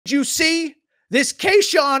you see this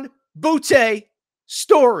Kayshon Boutte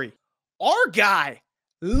story? Our guy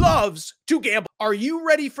loves to gamble. Are you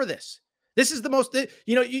ready for this? This is the most,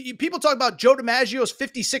 people talk about Joe DiMaggio's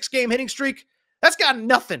 56-game hitting streak. That's got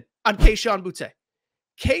nothing on Kayshon Boutte.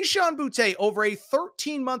 Kayshon Boutte, over a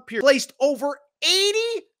 13-month period, placed over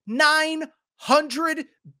 8,900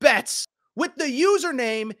 bets with the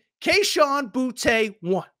username Kayshon Boutte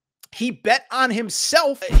 1. He bet on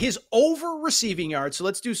himself, his over receiving yards. So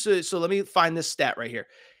let's do, so let me find this stat right here.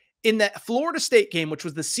 In that Florida State game, which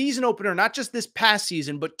was the season opener, not just this past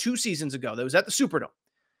season, but 2 seasons ago, that was at the Superdome,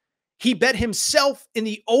 he bet himself in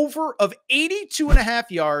the over of 82.5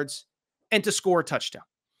 yards and to score a touchdown.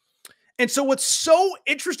 And so what's so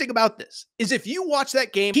interesting about this is if you watch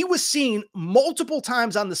that game, he was seen multiple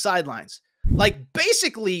times on the sidelines, like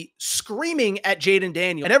basically screaming at Jaden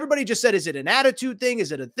Daniels. And everybody just said, is it an attitude thing?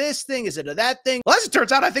 Is it a this thing? Is it a that thing? Well, as it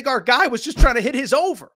turns out, I think our guy was just trying to hit his over.